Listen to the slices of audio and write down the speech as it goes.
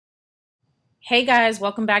Hey guys,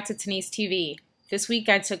 welcome back to Tenise TV. This week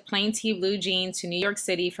I took plain tee blue jeans to New York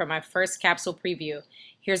City for my first capsule preview.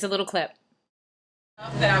 Here's a little clip.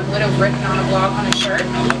 That I would have written on a blog on a shirt.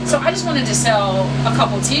 So I just wanted to sell a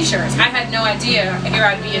couple t-shirts. I had no idea here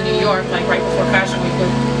I'd be in New York like right before Fashion Week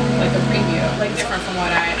with like a preview, like different from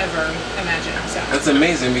what I ever imagined myself. That's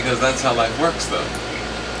amazing because that's how life works though.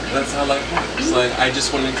 That's how life works. Like I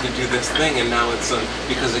just wanted to do this thing and now it's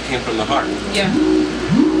because it came from the heart. Yeah.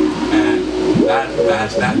 And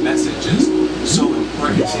that message is so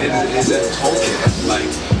important. It is a token. Like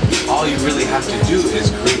all you really have to do is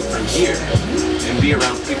create from here and be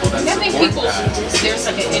around people that support that. There's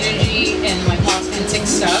like an energy and like authentic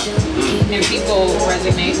stuff and people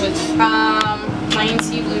resonate with. Plain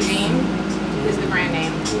tee blue jean is the brand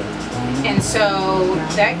name. And so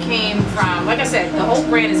that came from, like I said, the whole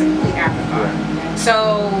brand is a complete afterthought.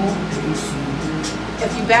 So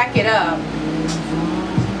if you back it up,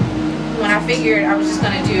 when I figured I was just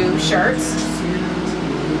gonna do shirts,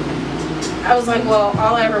 I was like, well,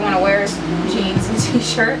 all I ever want to wear is jeans and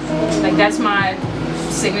t-shirts. Like that's my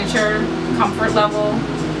signature comfort level.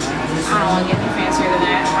 I don't want to get any fancier than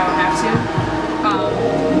that if I don't have to.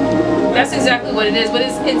 That's exactly what it is. But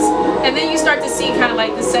it's and then you start to see kind of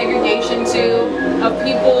like the segregation too of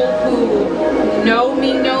people who know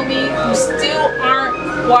me, who still aren't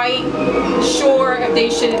quite sure if they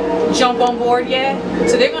should jump on board yet.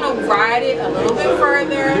 So they're gonna ride it a little bit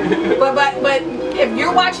further. But if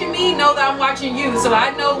you're watching me, know that I'm watching you. So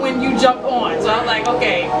I know when you jump on. So I'm like,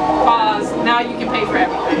 okay, pause. Now you can pay for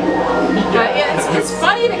everything. But it's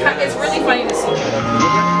funny to it's really funny to see.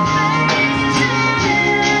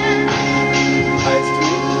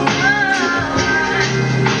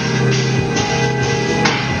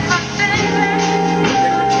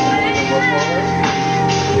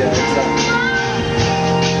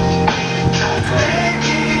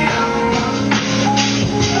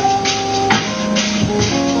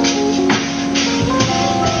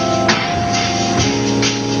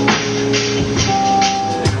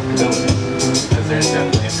 There's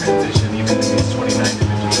definitely a transition even in these 29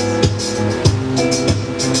 images.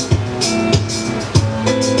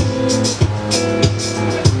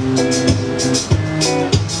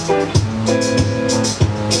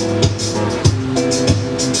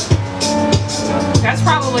 That's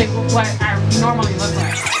probably what I normally look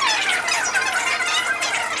like.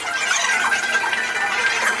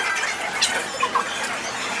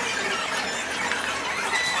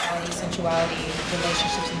 Sensuality,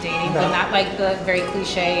 relationships and dating, but not like the very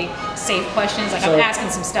cliche, safe questions. Like I'm asking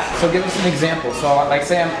some stuff. So give us an example. So like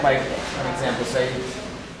say I'm like an example, say